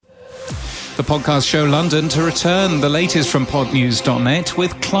The podcast show London to return, the latest from podnews.net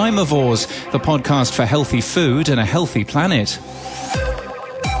with Climavores, the podcast for healthy food and a healthy planet.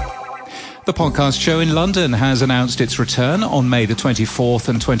 The podcast show in London has announced its return on May the 24th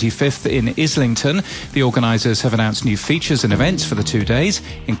and 25th in Islington. The organisers have announced new features and events for the 2 days,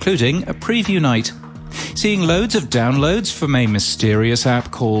 including a preview night. Seeing loads of downloads from a mysterious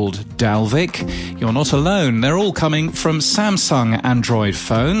app called Dalvik? You're not alone. They're all coming from Samsung Android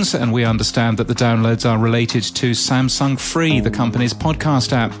phones, and we understand that the downloads are related to Samsung Free, the company's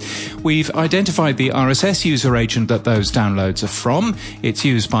podcast app. We've identified the RSS user agent that those downloads are from. It's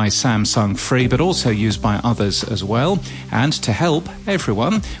used by Samsung Free, but also used by others as well. And to help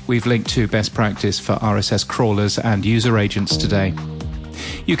everyone, we've linked to best practice for RSS crawlers and user agents today.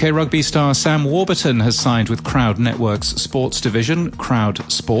 UK rugby star Sam Warburton has signed with Crowd Network's sports division,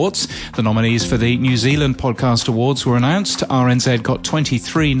 Crowd Sports. The nominees for the New Zealand Podcast Awards were announced. RNZ got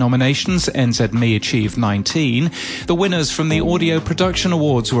 23 nominations, NZME achieved 19. The winners from the Audio Production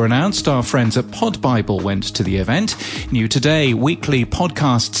Awards were announced. Our friends at Podbible went to the event. New today, weekly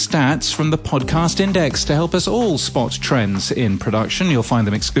podcast stats from the Podcast Index to help us all spot trends in production. You'll find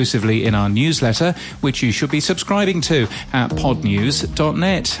them exclusively in our newsletter, which you should be subscribing to at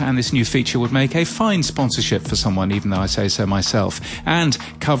podnews.net. And this new feature would make a fine sponsorship for someone, even though I say so myself. And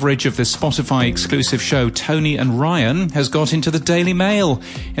coverage of the Spotify exclusive show Tony and Ryan has got into the Daily Mail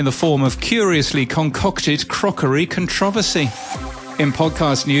in the form of curiously concocted crockery controversy. In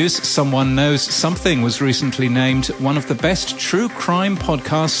podcast news, Someone Knows Something was recently named one of the best true crime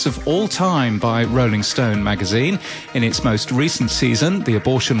podcasts of all time by Rolling Stone magazine. In its most recent season, The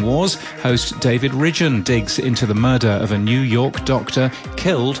Abortion Wars, host David Ridgen digs into the murder of a New York doctor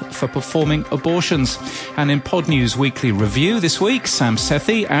killed for performing abortions. And in Pod News Weekly Review this week, Sam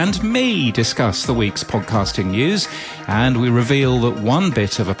Sethi and me discuss the week's podcasting news. And we reveal that one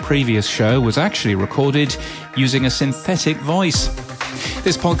bit of a previous show was actually recorded using a synthetic voice.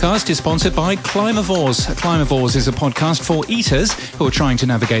 This podcast is sponsored by Climavores. Climavores is a podcast for eaters who are trying to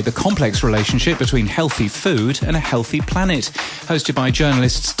navigate the complex relationship between healthy food and a healthy planet. Hosted by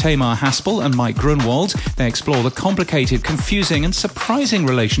journalists Tamar Haspel and Mike Grunwald, they explore the complicated, confusing and surprising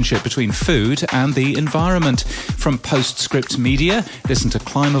relationship between food and the environment. From Postscript Media, listen to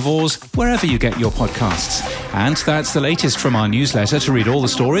Climavores wherever you get your podcasts. And that's the latest from our newsletter. To read all the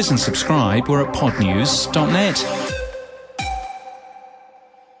stories and subscribe, we're at podnews.net.